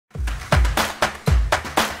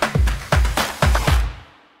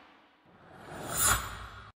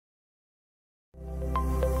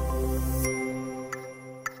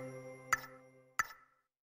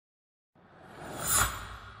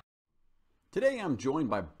Today I'm joined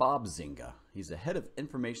by Bob Zinga. He's the head of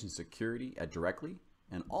information security at Directly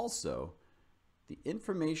and also the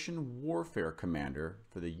information warfare commander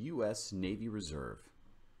for the U.S. Navy Reserve.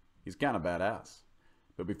 He's kind of badass.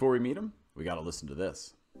 But before we meet him, we got to listen to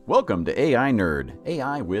this. Welcome to AI Nerd,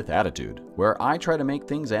 AI with Attitude, where I try to make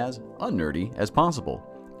things as unnerdy as possible.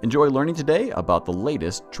 Enjoy learning today about the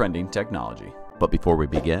latest trending technology. But before we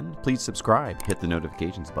begin, please subscribe, hit the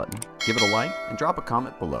notifications button, give it a like, and drop a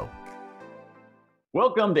comment below.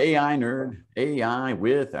 Welcome to AI Nerd, AI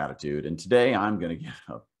with Attitude. And today I'm going to give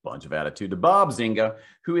a bunch of attitude to Bob Zinga,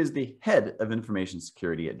 who is the head of information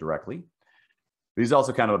security at Directly. But he's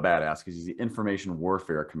also kind of a badass because he's the information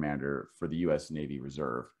warfare commander for the U.S. Navy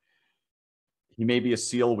Reserve. He may be a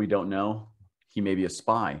SEAL, we don't know. He may be a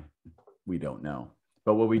spy, we don't know.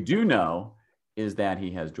 But what we do know is that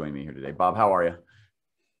he has joined me here today. Bob, how are you?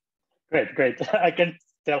 Great. I can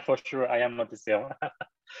tell for sure I am not a SEAL.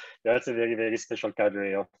 That's a very, very special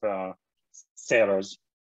cadre of sailors.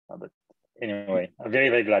 But anyway, I'm very,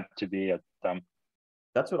 very glad to be at them.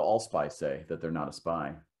 That's what all spies say, that they're not a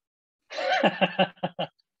spy.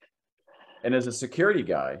 And as a security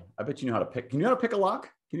guy, I bet you know how to pick. Can you know how to pick a lock?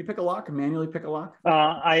 Can you pick a lock, manually pick a lock?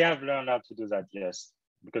 I have learned how to do that, yes.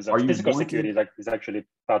 Because physical security is actually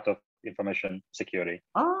part of information security.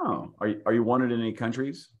 Oh, are you wanted in any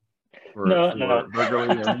countries? No.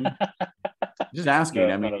 Burglary? Just asking.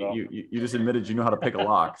 No, I mean, you just admitted you know how to pick a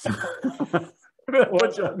lock.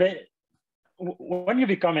 When you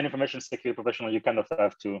become an information security professional, you kind of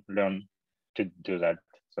have to learn to do that.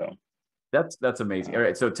 So that's amazing. All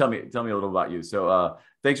right, so tell me a little about you. So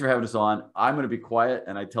thanks for having us on. I'm going to be quiet,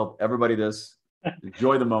 and I tell everybody this: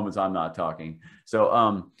 enjoy the moments I'm not talking. So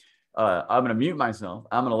I'm going to mute myself.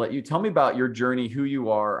 I'm going to let you tell me about your journey, who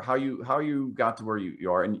you are, how you got to where you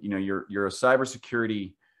are, and you're a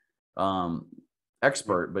cybersecurity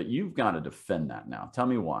expert, but you've got to defend that now. Tell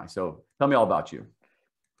me why. So tell me all about you.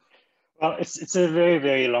 Well, it's a very,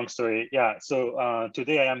 very long story. Yeah. So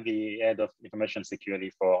today I am the head of information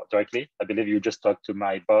security for Directly. I believe you just talked to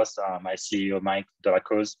my boss, my CEO, Mike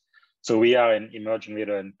Delacruz. So we are an emerging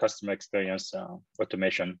leader in customer experience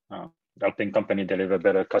automation, helping company deliver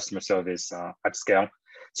better customer service at scale.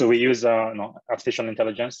 So we use artificial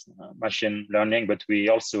intelligence, machine learning, but we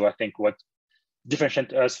also, I think, what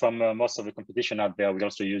differentiates us from most of the competition out there, we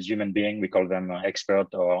also use human being. We call them expert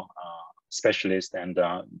or specialist, and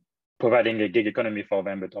providing a gig economy for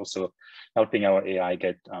them, but also helping our AI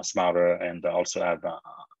get smarter and also have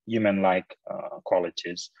human-like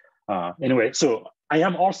qualities. Anyway, so I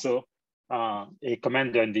am also a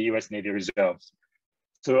commander in the U.S. Navy Reserve.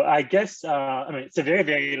 So I guess, it's a very,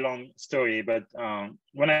 very long story, but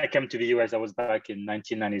when I came to the US, I was back in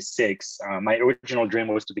 1996. My original dream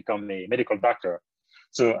was to become a medical doctor.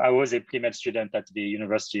 So I was a pre-med student at the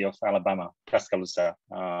University of Alabama, Tuscaloosa.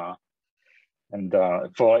 And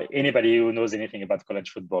for anybody who knows anything about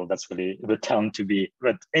college football, that's really the town to be.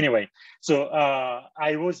 But anyway, so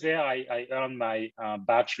I was there. I earned my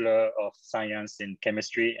Bachelor of Science in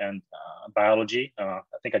Chemistry and Biology. I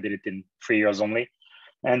think I did it in 3 years only.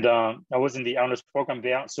 And I was in the honors program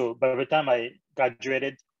there. So by the time I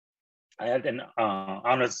graduated, I had an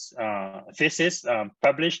honors thesis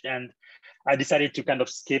published, and I decided to kind of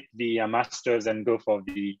skip the master's and go for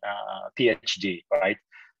the PhD, right?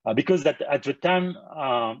 Because at the time,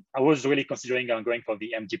 I was really considering going for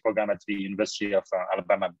the MD program at the University of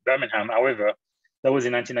Alabama, Birmingham. However, that was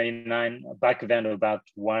in 1999. Back then, about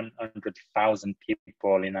 100,000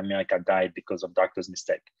 people in America died because of doctor's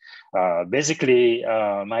mistake. Basically,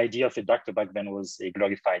 my idea of a doctor back then was a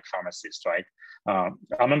glorified pharmacist, right? I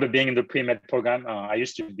remember being in the pre-med program. I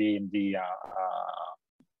used to be in the,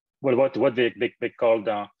 what they called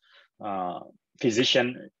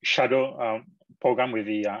physician shadow program with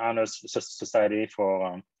the Honors Society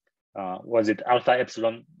for, was it Alpha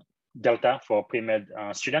Epsilon Delta for pre-med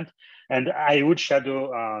student. And I would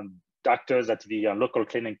shadow doctors at the local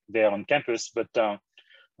clinic there on campus. But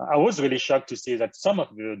I was really shocked to see that some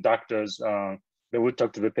of the doctors, they would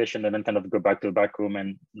talk to the patient and then kind of go back to the back room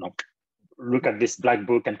and look at this black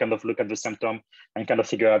book and kind of look at the symptom and kind of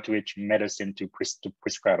figure out which medicine to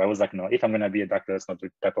prescribe. I was like, no, if I'm going to be a doctor, that's not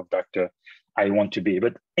the type of doctor I want to be.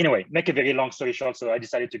 But anyway, make a very long story short. So I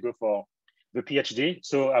decided to go for the PhD,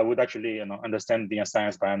 so I would actually understand the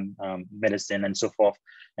science behind medicine and so forth,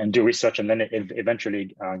 and do research, and then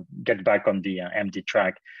eventually get back on the MD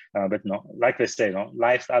track. But no, like they say,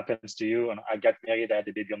 life happens to you. And I got married, I had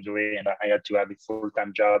a baby on the way, and I had to have a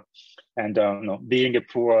full-time job. And being a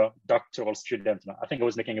poor doctoral student, I think I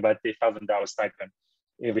was making about $1,000 stipend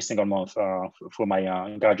every single month for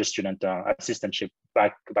my graduate student assistantship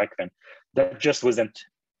back then. That just wasn't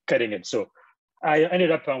cutting it. So I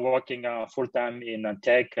ended up working full-time in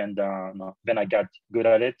tech, and then I got good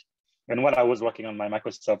at it. And while I was working on my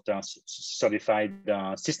Microsoft certified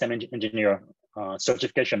system engineer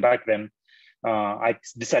certification back then, I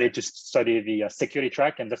decided to study the security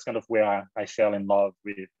track, and that's kind of where I fell in love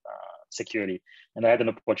with security. And I had an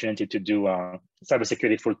opportunity to do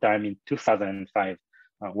cybersecurity full-time in 2005,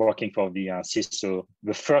 working for the CISO,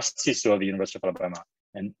 the first CISO of the University of Alabama.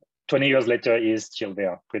 And 20 years later, he is still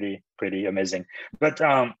there. Pretty amazing. But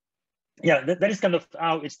yeah, that is kind of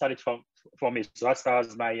how it started for me. So as far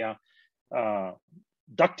as my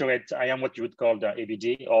doctorate, I am what you would call the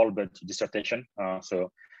ABD, all but dissertation.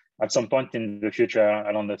 So at some point in the future,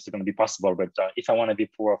 I don't know if it's going to be possible, but if I want to be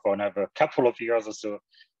poor for another couple of years or so,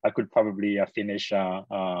 I could probably finish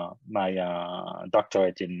my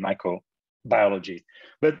doctorate in microbiology.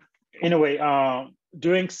 But anyway,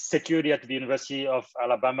 doing security at the University of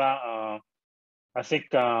Alabama, I think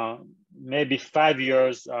maybe 5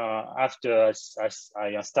 years after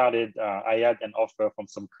I started, I had an offer from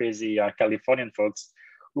some crazy Californian folks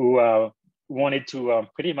who wanted to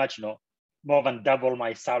pretty much, more than double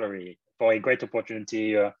my salary for a great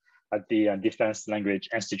opportunity at the Defense Language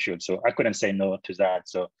Institute. So I couldn't say no to that.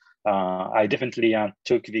 So I definitely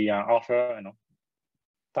took the offer,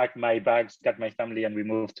 packed my bags, got my family, and we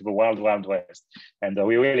moved to the wild West. And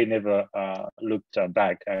we really never looked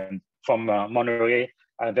back. And from Monterey,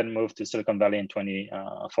 I then moved to Silicon Valley in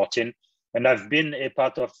 2014. And I've been a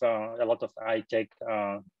part of a lot of high-tech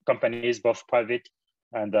companies, both private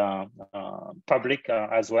and public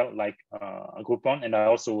as well, like Groupon. And I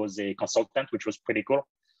also was a consultant, which was pretty cool.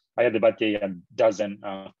 I had about a dozen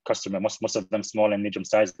customers, most of them small and medium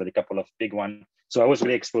sized, but a couple of big ones. So I was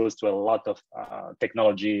really exposed to a lot of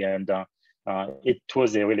technology, and it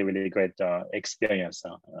was a really great experience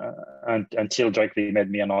until directly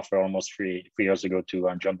made me an offer almost three years ago to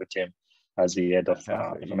join the team as the head of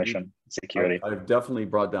information security. I've definitely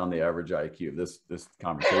brought down the average IQ of this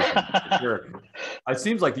conversation. Sure. It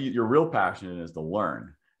seems like your real passion is to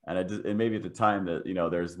learn. And maybe at the time that,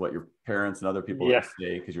 there's what your parents and other people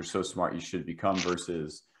say, because you're so smart, you should become,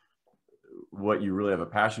 versus what you really have a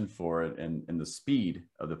passion for and the speed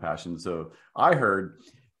of the passion. So I heard,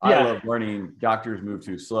 I love learning. Doctors move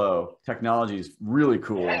too slow. Technology is really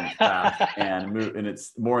cool and fast, and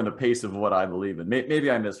it's more in the pace of what I believe in. Maybe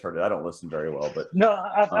I misheard it. I don't listen very well, but no,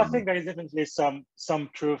 I think there is definitely some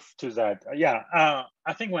truth to that.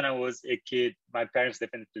 I think when I was a kid, my parents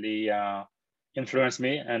definitely influenced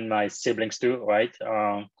me, and my siblings too, right?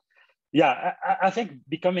 I think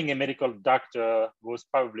becoming a medical doctor was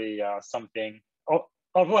probably something.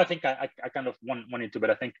 Although I think I kind of wanted to, but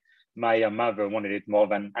I think my mother wanted it more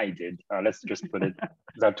than I did. Let's just put it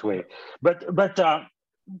that way. But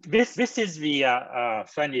this is the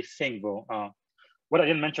funny thing, though. What I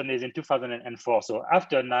didn't mention is in 2004. So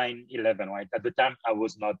after 9/11, right? At the time, I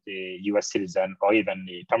was not a U.S. citizen or even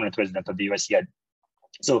the permanent resident of the U.S. yet.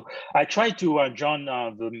 So I tried to join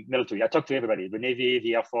the military. I talked to everybody: the Navy,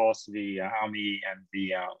 the Air Force, the Army, and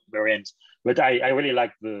the Marines. But I really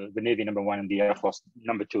liked the Navy, number one, and the Air Force,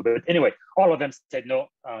 number two. But anyway, all of them said, no,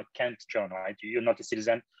 can't join, right? You're not a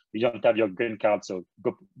citizen. You don't have your green card, so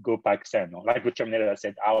go back, Sam. Like with Terminator, I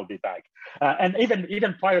said, I'll be back. And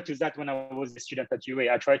even prior to that, when I was a student at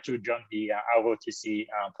UA, I tried to join the ROTC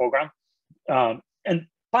program. And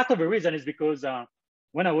part of the reason is because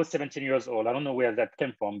when I was 17 years old, I don't know where that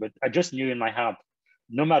came from, but I just knew in my heart,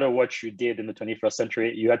 no matter what you did in the 21st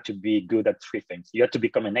century, you had to be good at three things. You had to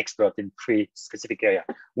become an expert in three specific areas.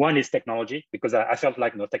 One is technology, because I felt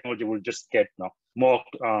like technology will just get more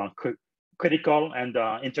critical and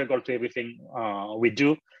integral to everything we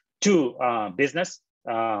do. Two, business.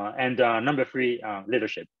 And number three,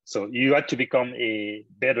 leadership. So you had to become a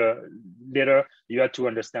better leader. You had to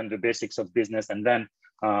understand the basics of business, and then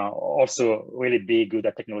also really be good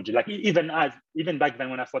at technology. Like even back then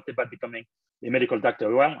when I thought about becoming a medical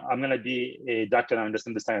doctor, well, I'm going to be a doctor and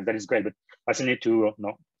understand the science. That is great, but I still need to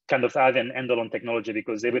kind of have an handle on technology,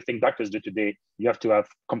 because everything doctors do today, you have to have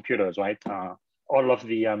computers, right? All of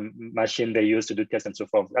the machine they use to do tests and so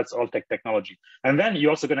forth, that's all technology. And then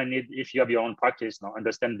you're also going to need, if you have your own practice,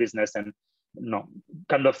 understand business and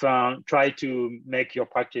kind of try to make your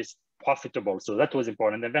practice profitable. So that was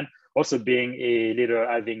important. And then also being a leader,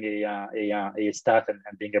 having a staff and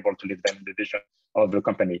being able to lead them in the vision of the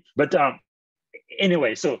company. But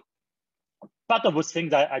anyway, so part of those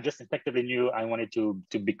things I just instinctively knew I wanted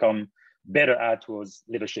to become better at was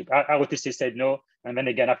leadership. ROTC said no. And then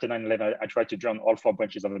again, after 9/11, I tried to join all four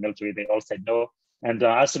branches of the military. They all said no. And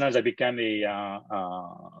as soon as I became a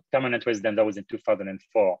permanent resident, that was in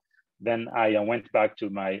 2004, Then I went back to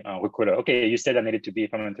my recruiter. Okay, you said I needed to be a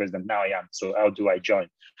permanent resident. Now I am. So how do I join?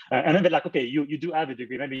 And then they're like, okay, you do have a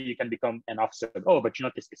degree. Maybe you can become an officer. Oh, but you're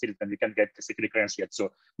not a citizen. You can't get the security clearance yet.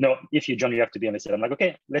 So no, if you join, you have to be enlisted. I'm like,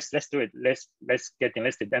 okay, let's do it. Let's get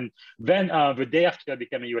enlisted. And then the day after I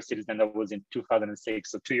became a U.S. citizen, that was in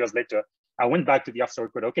 2006. So 2 years later, I went back to the officer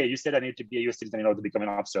recruiter. Okay, you said I need to be a U.S. citizen in order to become an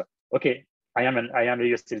officer. Okay, I am a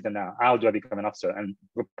U.S. citizen now. How do I become an officer? And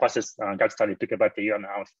the process got started. It took about a year and a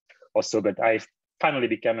half or so, but I finally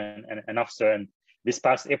became an officer. And this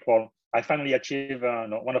past April, I finally achieved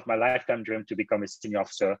one of my lifetime dreams to become a senior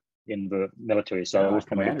officer in the military. So I was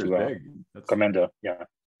promoted to commander. Yeah.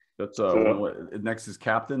 That's next is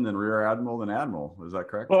captain, then rear admiral, then admiral. Is that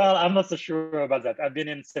correct? Well, I'm not so sure about that. I've been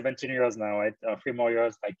in 17 years now. Right? 3 more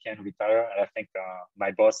years, I can retire. And I think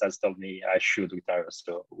my boss has told me I should retire.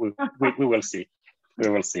 So we will see. We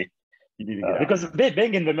will see. You need to get because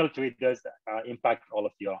being in the military does impact all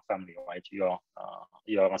of your family, right? Your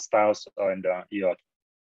spouse and your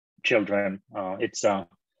children. It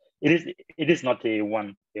is not a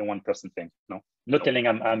one person thing. No, not telling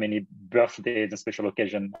how many birthdays and special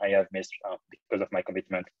occasions I have missed because of my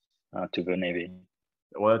commitment to the Navy.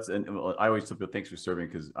 Well, I always tell people thanks for serving,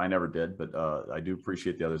 because I never did, but I do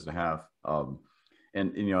appreciate the others that have.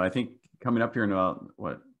 And I think coming up here in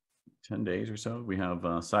about 10 days or so, we have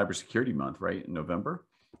cybersecurity month, right, in November.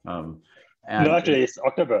 No, actually, it's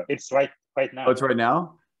October. It's right now. Oh, it's right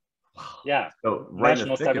now. Yeah. So right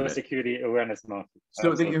National Cybersecurity Awareness Month. So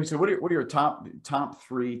what are your top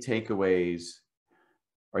 3 takeaways,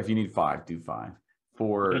 or if you need 5, do 5,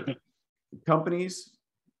 for companies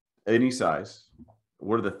any size?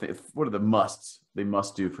 What are the musts they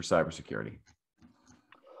must do for cybersecurity?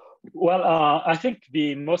 Well, I think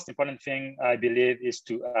the most important thing, I believe, is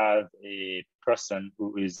to have a person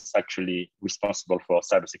who is actually responsible for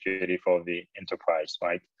cybersecurity for the enterprise,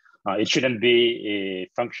 right? It shouldn't be a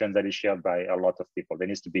function that is shared by a lot of people. There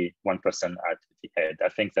needs to be one person at the head. I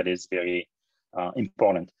think that is very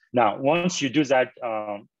important. Now, once you do that,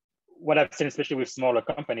 what I've seen, especially with smaller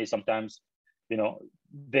companies, sometimes,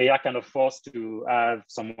 they are kind of forced to have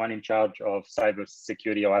someone in charge of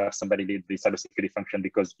cybersecurity, or have somebody lead the cybersecurity function,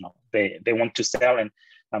 because they want to sell, and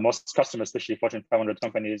most customers, especially Fortune 500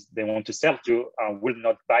 companies, they want to sell to, will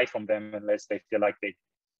not buy from them unless they feel like they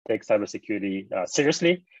take cybersecurity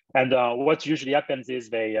seriously. And what usually happens is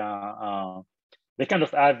they kind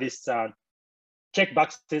of have this check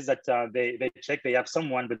boxes that they check. They have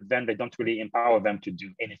someone, but then they don't really empower them to do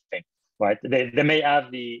anything, right? They may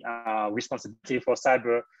have the responsibility for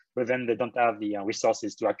cyber, but then they don't have the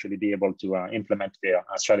resources to actually be able to implement their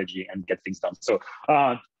strategy and get things done. So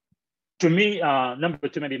to me, number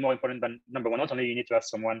 2 may be more important than number 1. Not only you need to have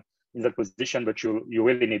someone in that position, but you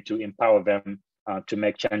really need to empower them to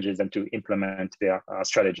make changes and to implement their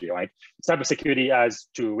strategy, right? Cybersecurity has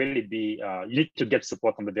to really be, you need to get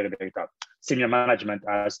support from the very, very top. Senior management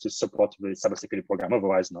has to support the cybersecurity program.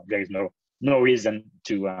 Otherwise, there is no reason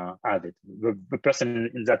to have it. The person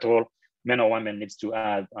in that role, man or woman, needs to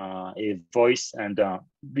have a voice, and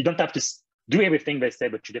we don't have to do everything they say,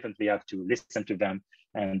 but you definitely have to listen to them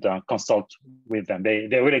and consult with them. They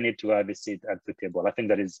really need to have a seat at the table. I think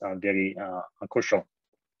that is very crucial.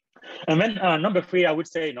 And then number 3, I would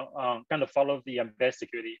say, kind of follow the best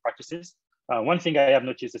security practices. One thing I have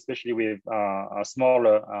noticed, especially with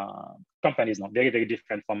smaller companies, very, very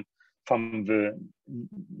different from the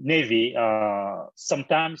Navy,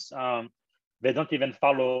 sometimes they don't even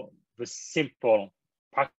follow the simple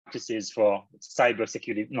practices for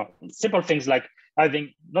cybersecurity. Simple things like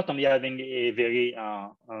not only having a very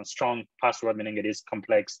strong password, meaning it is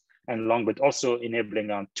complex and long, but also enabling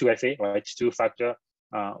 2FA, right, 2-factor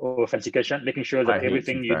authentication, making sure that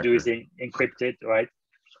everything you do is encrypted, right?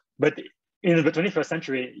 But in the 21st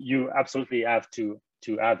century, you absolutely have to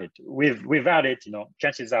have it. Without it,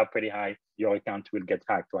 chances are pretty high your account will get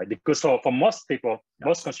hacked, right? Because for most people,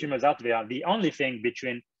 most consumers out there, the only thing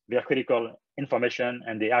between their critical information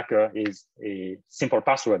and the hacker is a simple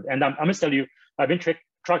password. And I must tell you, I've been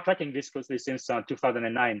tracking this closely since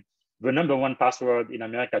 2009. The number 1 password in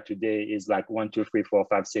America today is like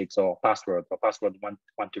 1234556, or password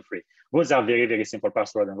 123. Those are very, very simple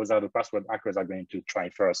passwords, and those are the password hackers are going to try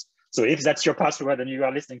first. So if that's your password and you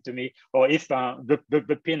are listening to me, or if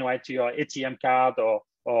the pin, right, to your ATM card or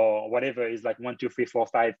whatever is like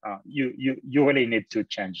 12345, you really need to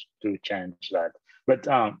change that. But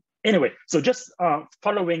anyway, so just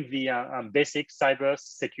following the basic cyber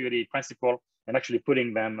security principle and actually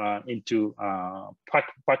putting them into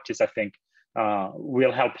practice, I think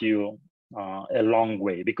will help you a long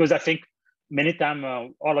way. Because I think many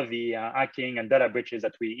times all of the hacking and data breaches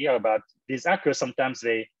that we hear about, these hackers, sometimes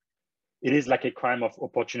they it is like a crime of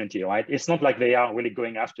opportunity, right? It's not like they are really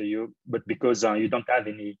going after you, but because you don't have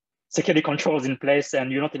any security controls in place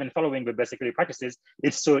and you're not even following the best security practices,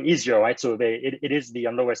 it's so easier, right? So it is the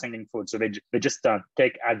lowest hanging fruit. So they just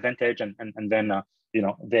take advantage and then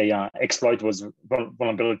they exploit those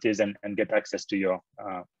vulnerabilities and get access to your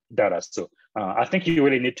data. So I think you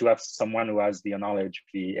really need to have someone who has the knowledge,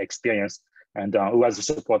 the experience, and who has the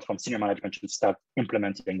support from senior management to start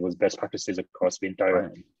implementing those best practices across the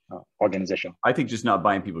entire organization. I think just not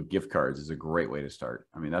buying people gift cards is a great way to start.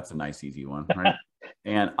 I mean, that's a nice, easy one, right?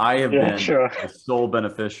 And I have been the sole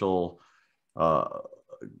beneficial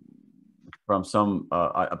from some,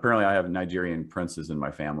 apparently I have Nigerian princes in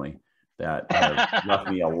my family that have left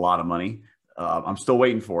me a lot of money. I'm still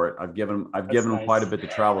waiting for it. I've given them quite a bit to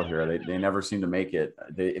travel here. They never seem to make it.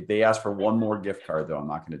 If they ask for one more gift card, though, I'm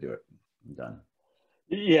not going to do it. I'm done.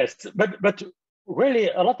 Yes, but really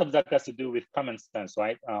a lot of that has to do with common sense,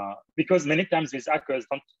 right? Because many times these hackers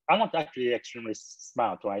are not actually extremely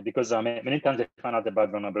smart, right? Because many times they find out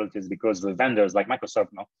about vulnerabilities because the vendors like Microsoft,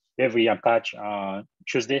 every patch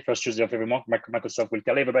first Tuesday of every month, Microsoft will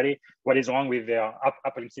tell everybody what is wrong with their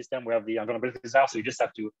operating system, where the vulnerabilities are. So you just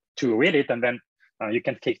have to read it, and then you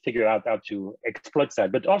can figure out how to exploit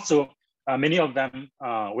that. But also many of them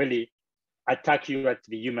really attack you at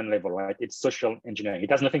the human level, right? It's social engineering. It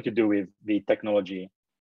has nothing to do with the technology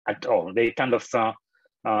at all. They kind of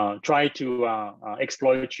try to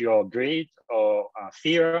exploit your greed or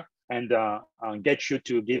fear and get you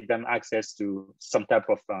to give them access to some type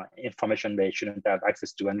of information they shouldn't have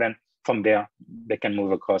access to. And then from there, they can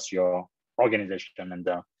move across your organization and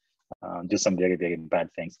do some very, very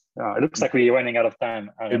bad things. It looks like we're running out of time.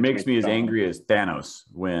 It makes me as angry as Thanos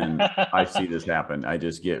when I see this happen. I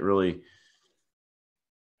just get really...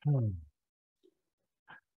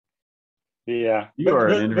 Yeah, you are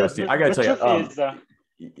an interesting. I gotta tell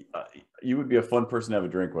you, you would be a fun person to have a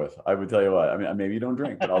drink with. I would tell you what. I mean, maybe you don't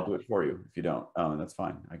drink, but I'll do it for you if you don't. That's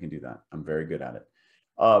fine. I can do that. I'm very good at it.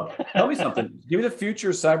 Tell me something. Give me the future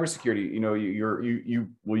of cybersecurity.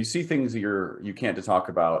 You see things that you can't talk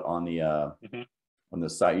about on the on the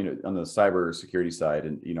side. On the cybersecurity side,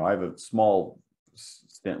 and I have a small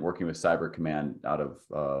stint working with Cyber Command out of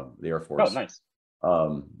the Air Force. Oh, nice.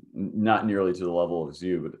 Not nearly to the level of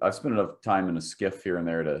you, but I've spent enough time in a skiff here and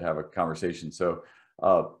there to have a conversation. So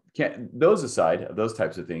those aside, those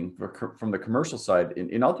types of things, from the commercial side,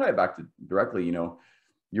 and I'll tie it back to directly,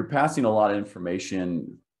 you're passing a lot of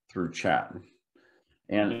information through chat.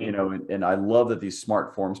 And, and I love that these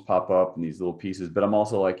smart forms pop up and these little pieces, but I'm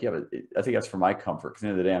also like, yeah, but I think that's for my comfort. Because at the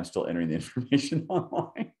end of the day, I'm still entering the information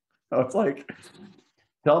online. So it's like,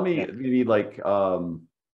 tell me maybe like,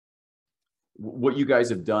 what you guys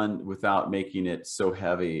have done without making it so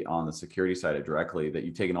heavy on the security side directly, that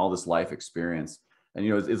you've taken all this life experience and,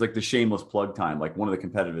 it's like the shameless plug time, like one of the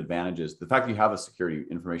competitive advantages, the fact that you have a security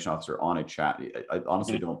information officer on a chat. I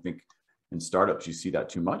honestly don't think in startups you see that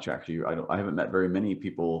too much. Actually, I haven't met very many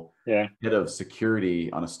people head of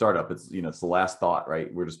security on a startup. It's, it's the last thought,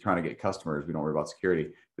 right? We're just trying to get customers. We don't worry about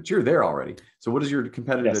security, but you're there already. So what is your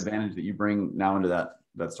competitive advantage that you bring now into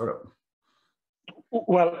that startup?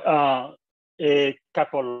 Well, a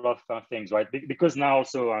couple of things, right? Because now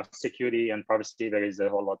also security and privacy, there is a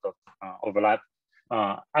whole lot of overlap.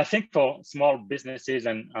 I think for small businesses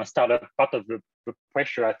and startup, part of the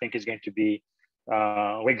pressure, I think, is going to be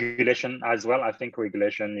regulation as well. I think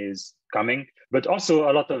regulation is coming, but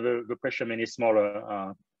also a lot of the pressure, many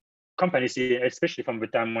smaller companies, especially from the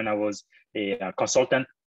time when I was a consultant,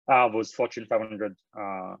 was Fortune 500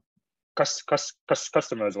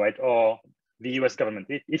 customers, right? Or the U.S. government.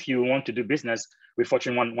 If you want to do business with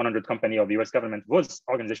Fortune 100 company or the U.S. government, those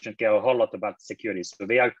organizations care a whole lot about security. So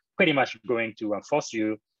they are pretty much going to force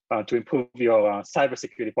you to improve your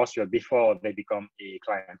cybersecurity posture before they become a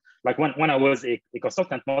client. Like when I was a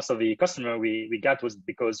consultant, most of the customer we got was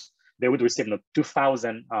because they would receive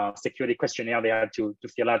 2,000 security questionnaire they had to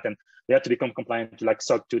fill out, and they had to become compliant to like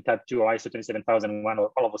SOC 2, Type 2, or ISO 27001,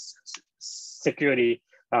 or all of those security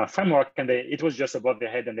framework, and it was just above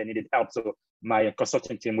their head and they needed help. So my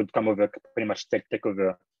consulting team would come over, pretty much take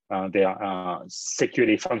over their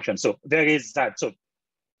security function. So there is that. So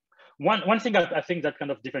one thing I think that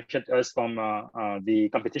kind of differentiates us from the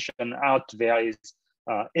competition out there is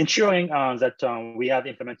ensuring that we have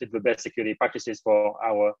implemented the best security practices for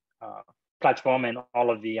our platform and all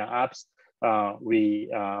of the apps. We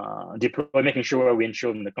deploy, making sure we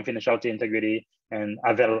ensure the confidentiality, integrity, and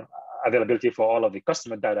availability for all of the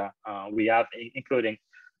customer data we have, including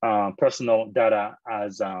personal data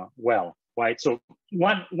as well, right? So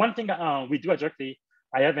one thing we do directly,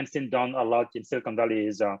 I haven't seen done a lot in Silicon Valley,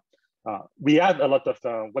 is we have a lot of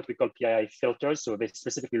what we call PII filters. So they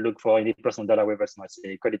specifically look for any personal data, whether it's, let's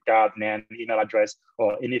say, credit card, name, email address,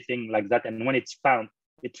 or anything like that. And when it's found,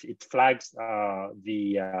 it flags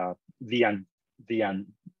the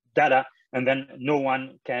data, and then no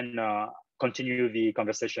one can continue the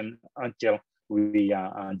conversation until we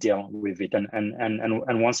deal with it.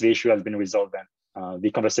 And once the issue has been resolved, then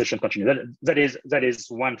the conversation continues. That is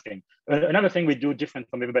one thing. Another thing we do different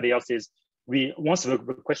from everybody else is once the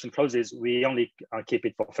question closes, we only keep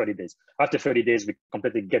it for 30 days. After 30 days, we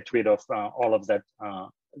completely get rid of all of that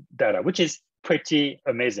data, which is pretty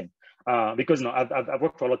amazing. Because I've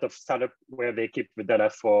worked for a lot of startups where they keep the data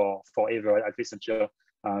for forever, at least until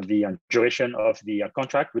the duration of the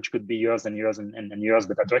contract, which could be years and years and years.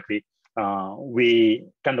 But directly, we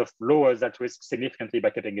kind of lower that risk significantly by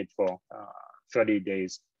keeping it for 30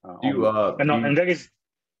 days.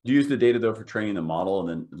 Do you use the data though for training the model and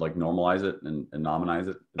then like normalize it and nominize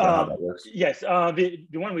it? Is that how that works? Yes, the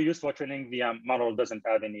one we use for training the model doesn't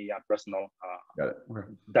have any personal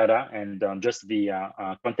data and just the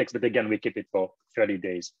context. But again, we keep it for 30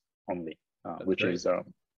 days only, which is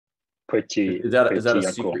pretty. Is that a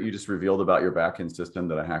secret cool. You just revealed about your backend system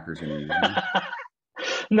that a hacker's going to use?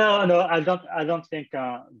 No, I don't think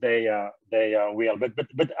they will.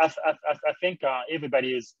 But I think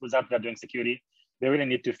everybody who's out there doing security, they really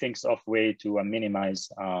need to think of way to minimize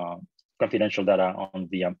confidential data on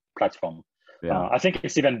the platform. Yeah. I think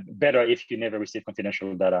it's even better if you never receive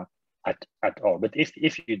confidential data at all. But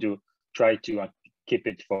if you do, try to keep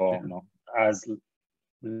it for as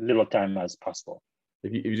little time as possible.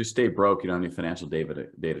 If you just stay broke, you don't have any financial data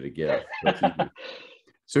to give.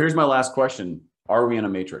 So here's my last question. Are we in a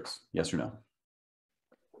matrix? Yes or no?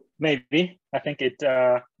 Maybe. I think it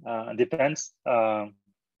depends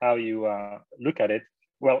how you look at it.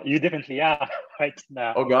 Well, you definitely are right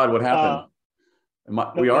now. Oh God, what happened?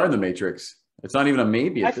 We are in the matrix. It's not even a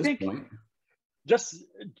maybe at this point. Just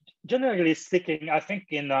generally speaking, I think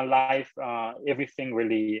in life, everything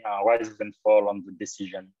really rises and falls on the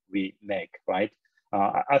decision we make, right?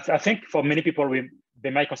 I think for many people, they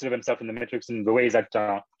might consider themselves in the matrix in the ways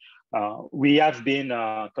that we have been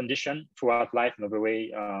conditioned throughout life, in the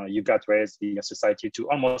way you got raised in society to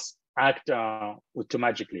almost act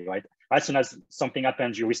automatically, right? As soon as something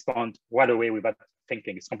happens, you respond right away without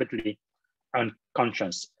thinking. It's completely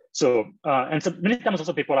unconscious. So, and so many times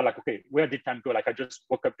also people are like, okay, where did time go? Like I just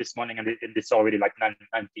woke up this morning and it's already like 9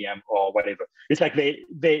 p.m. or whatever. It's like they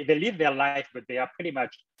live their life, but they are pretty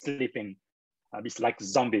much sleeping. It's like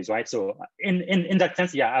zombies, right? So in that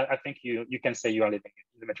sense, yeah, I think you can say you are living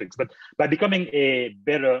in the matrix. But by becoming a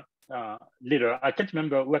better leader, I can't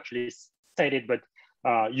remember who actually said it, but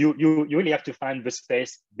you really have to find the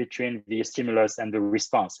space between the stimulus and the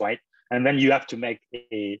response, right? And then you have to make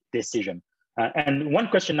a decision. And one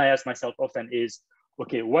question I ask myself often is,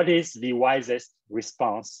 okay, what is the wisest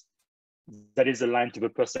response that is aligned to the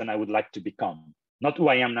person I would like to become? Not who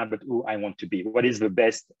I am now, but who I want to be. What is the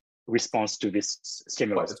best response to this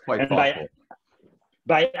stimulus? It's quite thoughtful.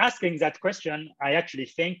 By asking that question, I actually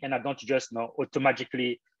think, and I don't just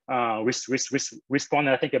automatically respond. And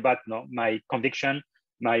I think about my conviction,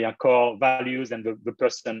 my core values, and the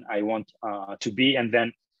person I want to be, and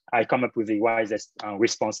then I come up with the wisest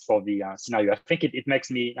response for the scenario. I think it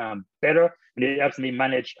makes me better, and it helps me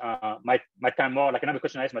manage my time more. Like another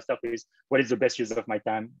question I ask myself is, what is the best use of my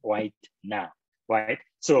time right now, right?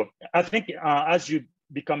 So I think as you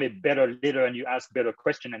become a better leader and you ask better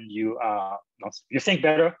questions and you think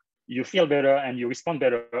better, you feel better, and you respond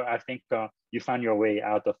better, I think you find your way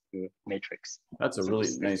out of the matrix. That's a really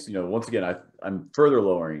nice, once again, I'm further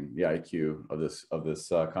lowering the IQ of this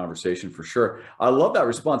conversation for sure. I love that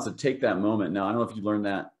response to take that moment. Now, I don't know if you learned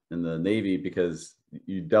that in the Navy, because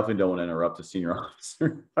you definitely don't want to interrupt a senior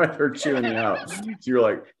officer. They're chewing you out. So you're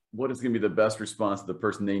like, what is going to be the best response to the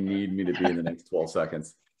person they need me to be in the next 12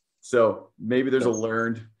 seconds? So maybe there's a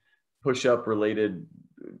learned push-up related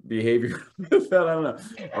behavior with that. I don't know,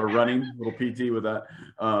 or running, little PT with that.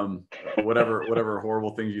 Whatever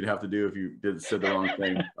horrible things you'd have to do if you said the wrong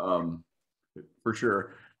thing, for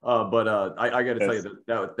sure. But I got to tell you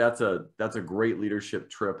that's a great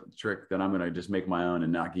leadership trick that I'm going to just make my own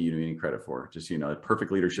and not give you any credit for. Just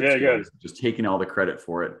perfect leadership skills, just taking all the credit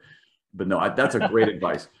for it. But no, that's a great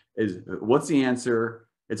advice. What's the answer?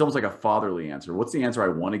 It's almost like a fatherly answer. What's the answer I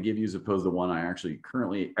want to give you as opposed to the one I actually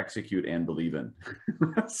currently execute and believe in?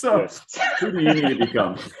 So who do you need to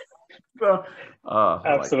become? So,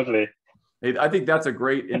 absolutely. I think that's a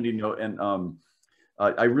great ending note. And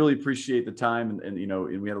I really appreciate the time. And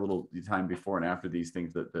we had a little time before and after these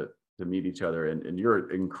things to meet each other. And you're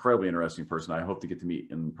an incredibly interesting person. I hope to get to meet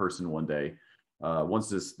in person one day. Once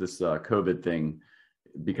this COVID thing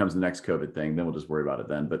becomes the next COVID thing, then we'll just worry about it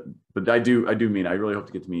then. But I really hope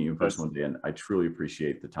to get to meet you in person one day, and I truly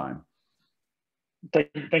appreciate the time.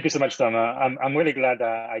 Thank you so much, Tom. I'm really glad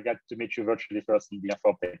I got to meet you virtually first in the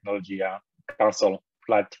Inform Technology Council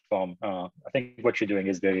platform. I think what you're doing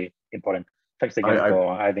is very important. Thanks again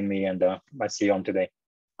for having me and my CEO on today.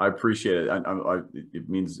 I appreciate it. It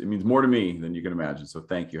means more to me than you can imagine. So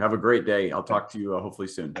thank you. Have a great day. I'll talk to you hopefully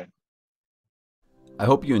soon. I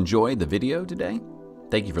hope you enjoyed the video today.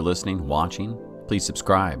 Thank you for listening, watching. Please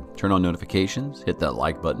subscribe, turn on notifications, hit that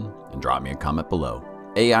like button, and drop me a comment below.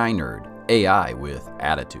 AI Nerd, AI with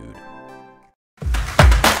attitude.